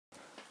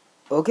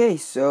Okay,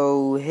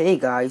 so hey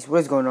guys, what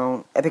is going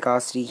on?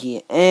 Epicosity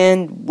here,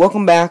 and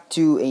welcome back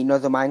to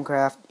another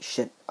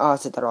Minecraft. I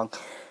said that wrong.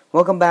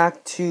 Welcome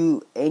back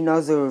to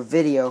another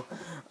video.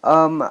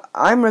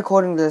 I'm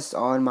recording this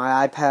on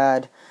my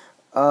iPad.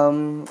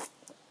 So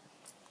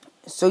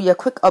yeah,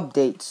 quick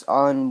updates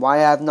on why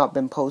I have not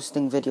been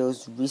posting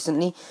videos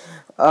recently.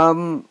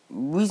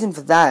 Reason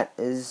for that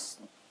is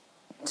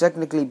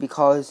technically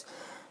because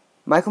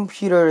my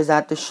computer is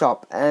at the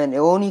shop, and it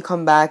will only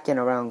come back in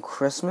around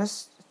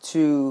Christmas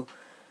to.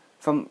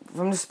 From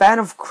the span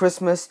of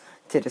Christmas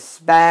to the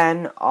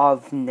span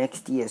of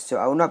next year, so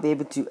I will not be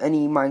able to do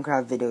any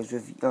Minecraft videos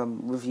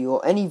review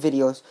or any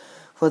videos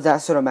for that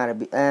sort of matter.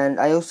 And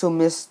I also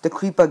missed the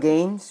Creeper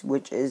Games,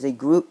 which is a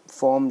group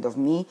formed of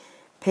me,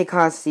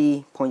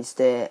 Pekasi,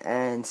 Pointster,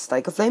 and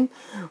Stikeflame.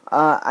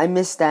 I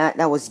missed that.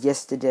 That was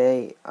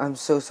yesterday. I'm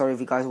so sorry if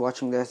you guys are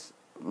watching this.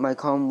 My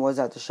com was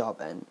at the shop,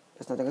 and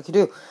there's nothing I could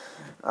do.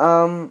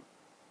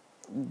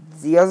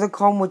 The other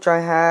com which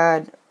I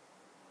had,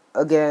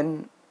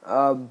 again,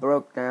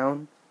 broke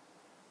down.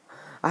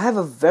 I have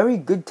a very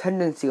good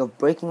tendency of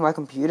breaking my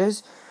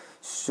computers,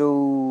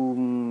 so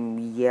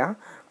yeah.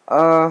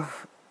 I'm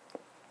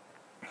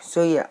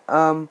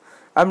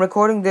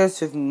recording this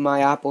with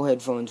my Apple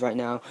headphones right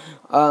now.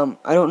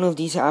 I don't know if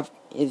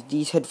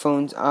these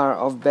headphones are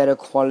of better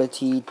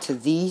quality to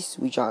these,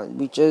 which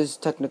is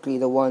technically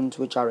the ones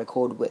which I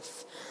record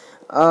with.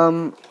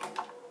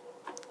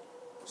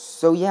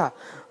 So yeah,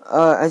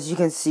 as you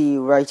can see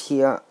right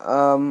here,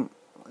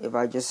 if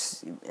I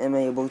just am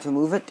able to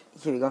move it,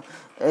 here we go.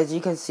 As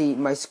you can see,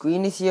 my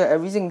screen is here,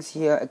 everything's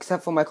here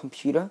except for my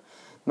computer.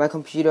 My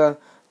computer,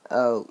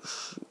 my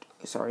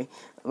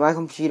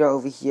computer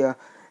over here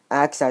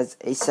acts as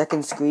a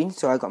second screen,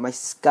 so I got my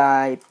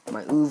Skype,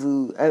 my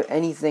Uvu,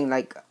 anything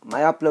like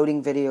my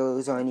uploading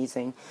videos or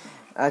anything.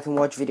 I can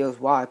watch videos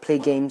while I play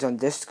games on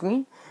this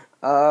screen.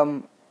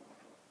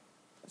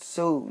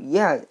 So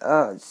yeah,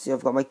 see,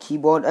 I've got my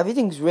keyboard.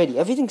 Everything's ready.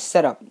 Everything's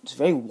set up. It's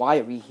very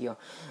wiry here.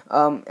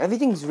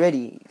 Everything's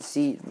ready.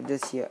 See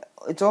this here.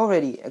 It's all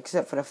ready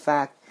except for the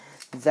fact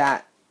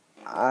that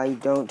I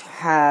don't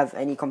have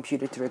any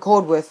computer to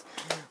record with,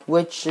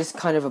 which is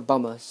kind of a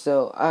bummer.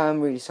 So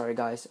I'm really sorry,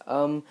 guys.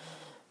 But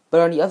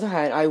on the other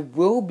hand, I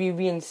will be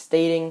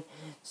reinstating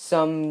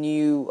some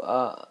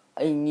a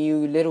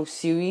new little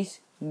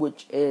series,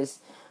 which is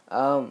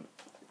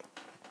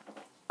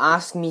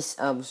Ask Me.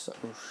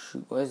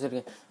 What is it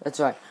again?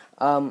 That's right.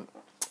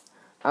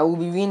 I will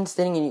be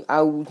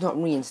I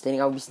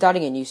will be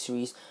starting a new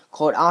series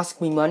called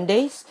Ask Me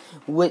Mondays,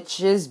 which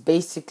is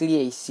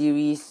basically a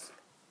series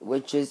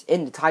which is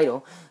in the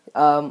title.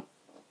 On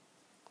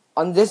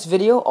this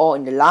video or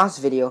in the last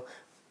video,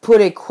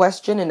 put a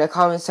question in the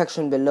comment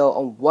section below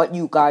on what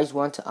you guys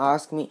want to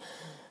ask me.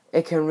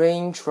 It can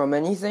range from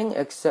anything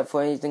except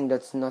for anything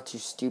that's not too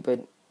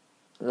stupid,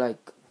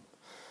 like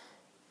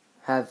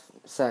have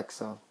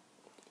sex or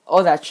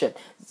all that shit.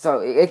 So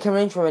it can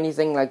range from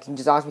anything, like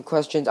just ask me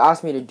questions,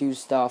 ask me to do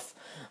stuff.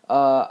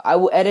 I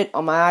will edit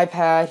on my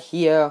iPad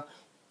here,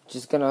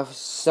 just gonna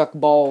suck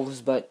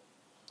balls, but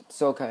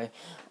it's okay.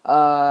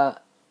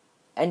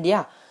 And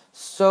yeah,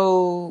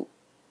 so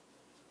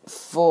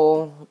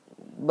for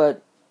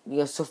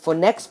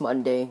next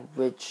Monday,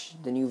 which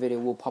the new video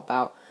will pop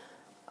out,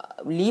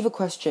 leave a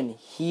question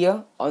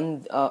here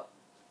on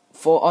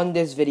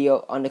this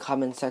video on the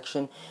comment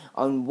section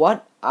on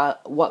what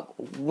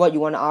you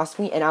want to ask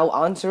me, and I'll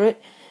answer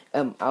it.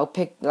 I'll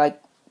pick,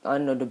 like, I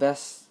don't know, the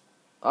best.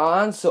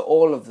 I'll answer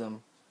all of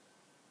them.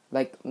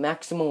 Like,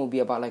 maximum will be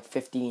about like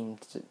 10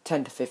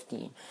 to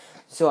 15.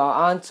 So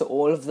I'll answer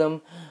all of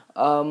them.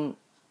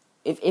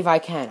 If I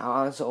can,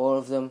 I'll answer all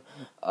of them.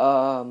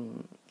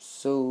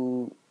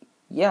 So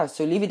yeah,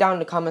 so leave it down in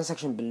the comment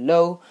section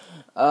below.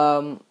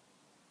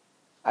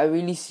 I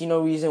really see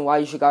no reason why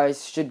you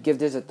guys should give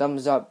this a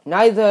thumbs up.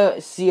 Neither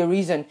see a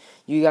reason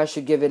you guys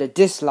should give it a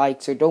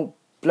dislike. So don't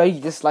bloody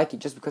dislike it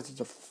just because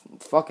it's a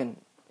fucking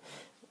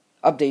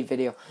update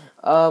video.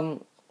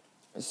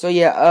 So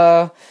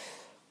yeah,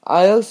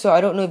 I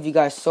don't know if you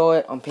guys saw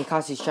it on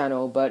Pekasi's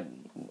channel, but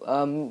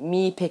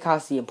me,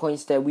 Pekasi, and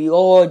Pointster, we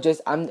all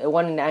just, I'm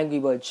one in the Angry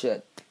Bird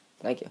shit.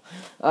 Thank you.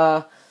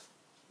 It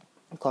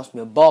cost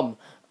me a bomb.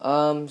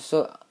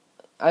 So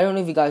I don't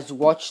know if you guys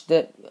watched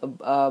it,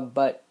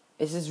 but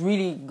it's this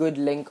really good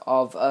link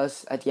of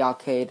us at the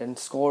arcade and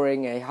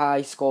scoring a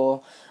high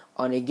score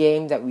on a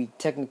game that we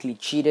technically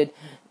cheated.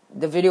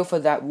 The video for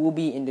that will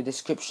be in the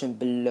description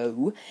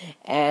below.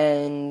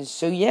 And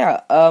so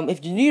yeah,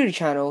 if you're new to the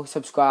channel,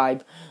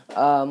 subscribe.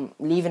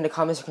 Leave in the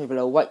comment section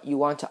below what you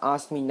want to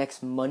ask me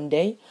next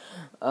Monday.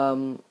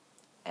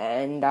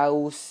 And I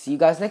will see you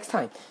guys next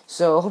time.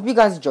 So I hope you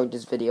guys enjoyed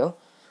this video.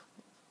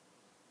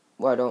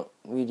 Well, I don't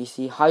really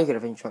see how you could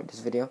have enjoyed this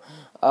video.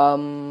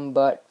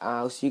 But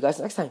I'll see you guys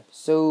next time.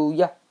 So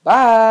yeah,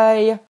 bye!